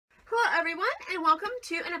everyone, and welcome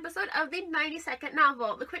to an episode of the 90-second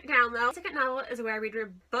novel. The quick download. Second novel is where I read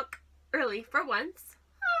your book early for once.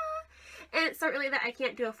 And it's so early that I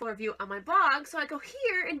can't do a full review on my blog, so I go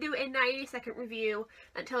here and do a 90-second review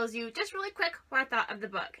that tells you just really quick what I thought of the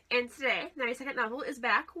book. And today, 90-second novel is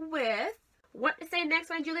back with What to Say Next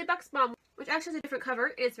by Julie Buxbaum, which actually has a different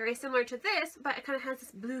cover. It is very similar to this, but it kind of has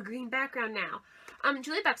this blue-green background now.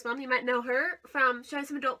 Julie Buxbaum, you might know her from she has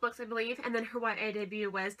some adult books, I believe, and then her YA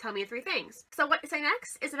debut was Tell Me 3 Things. So What to Say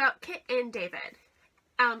Next is about Kit and David.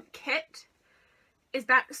 Kit is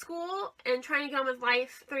back to school and trying to get on with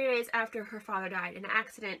life 3 days after her father died in an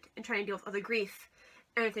accident and trying to deal with all the grief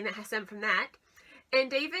and everything that has stemmed from that. And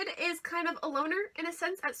David is kind of a loner in a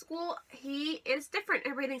sense at school. He is different.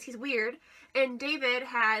 Everybody thinks he's weird. And David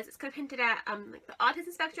has, it's kind of hinted at like the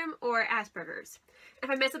autism spectrum or Asperger's. If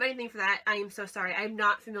I mess up anything for that, I am so sorry. I'm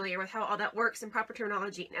not familiar with how all that works and proper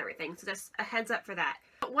terminology and everything. So just a heads up for that.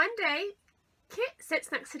 But one day, Kit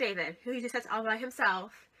sits next to David, who he just sits all by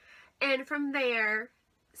himself. And from there,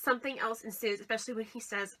 something else ensues, especially when he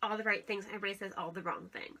says all the right things and everybody says all the wrong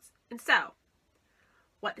things. And so,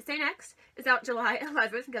 What to Say Next is out July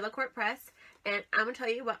 11th from Delacorte Press, and I'm going to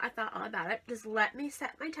tell you what I thought all about it. Just let me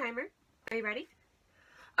set my timer. Are you ready?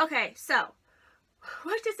 Okay, so,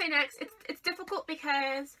 What to Say Next, it's difficult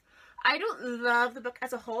because I don't love the book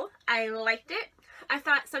as a whole. I liked it. I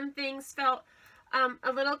thought some things felt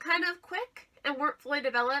a little kind of quick and weren't fully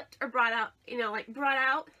developed or brought out, brought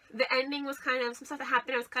out. The ending was kind of, some stuff that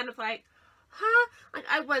happened, I was kind of like, huh? Like,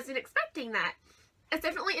 I wasn't expecting that. It's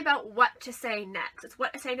definitely about what to say next. It's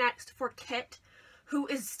what to say next for Kit, who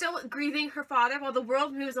is still grieving her father while the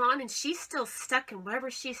world moves on and she's still stuck in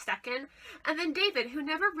whatever she's stuck in. And then David, who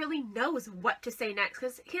never really knows what to say next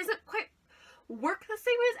because he doesn't quite work the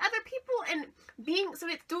same way as other people, and being, so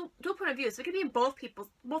it's dual point of view, so it can be in both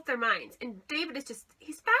their minds. And David is just,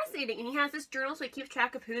 he's fascinating, and he has this journal so he keeps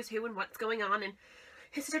track of who's who and what's going on, and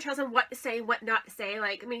his sister tells him what to say and what not to say.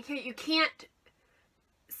 Like, I mean, you can't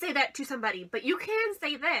say that to somebody, but you can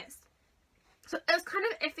say this. So it was kind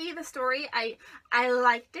of iffy, the story. I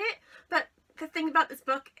liked it, but the thing about this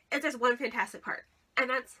book is there's one fantastic part, and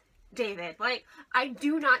that's David. Like, I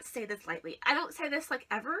do not say this lightly. I don't say this, like,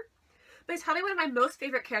 ever, but he's probably one of my most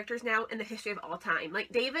favorite characters now in the history of all time. Like,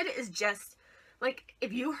 David is just, like,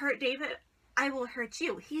 if you hurt David, I will hurt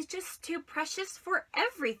you. He's just too precious for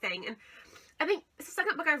everything. And I think it's the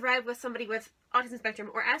second book I've read with somebody with autism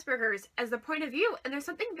spectrum or Asperger's as the point of view, and there's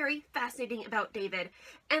something very fascinating about David,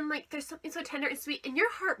 and like there's something so tender and sweet, and your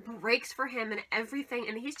heart breaks for him and everything,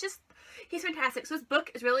 and he's fantastic. So this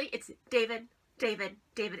book is really, it's David, David,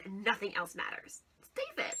 David, and nothing else matters. It's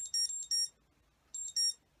David.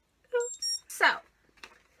 So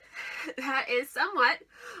that is somewhat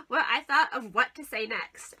what I thought of What to Say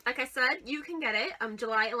Next. Like I said, you can get it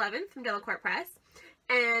July 11th from Delacorte Press.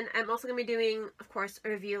 And I'm also going to be doing, of course, a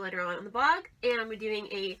review later on the blog. And I'm going to be doing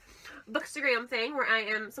a Bookstagram thing where I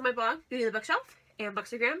am, so my blog, Beauty in the Bookshelf, and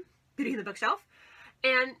Bookstagram, Beauty in the Bookshelf.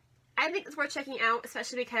 And I think it's worth checking out,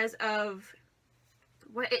 especially because of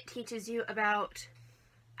what it teaches you about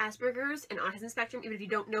Asperger's and autism spectrum, even if you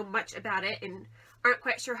don't know much about it and aren't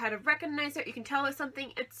quite sure how to recognize it. You can tell it's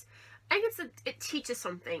something, I think it teaches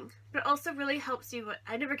something, but it also really helps you.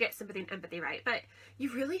 I never get sympathy and empathy right, but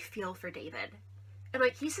you really feel for David. And,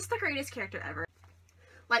 like, he's just the greatest character ever.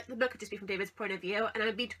 Like, the book could just be from David's point of view, and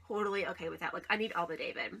I'd be totally okay with that. Like, I need all the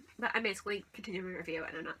David. But I'm basically continuing my review,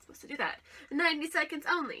 and I'm not supposed to do that. 90 seconds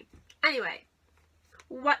only. Anyway,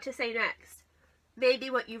 What to Say Next. Maybe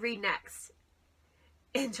what you read next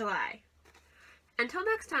in July. Until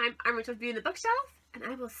next time, I'm Rachel, Beauty in the Bookshelf, and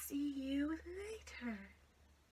I will see you later.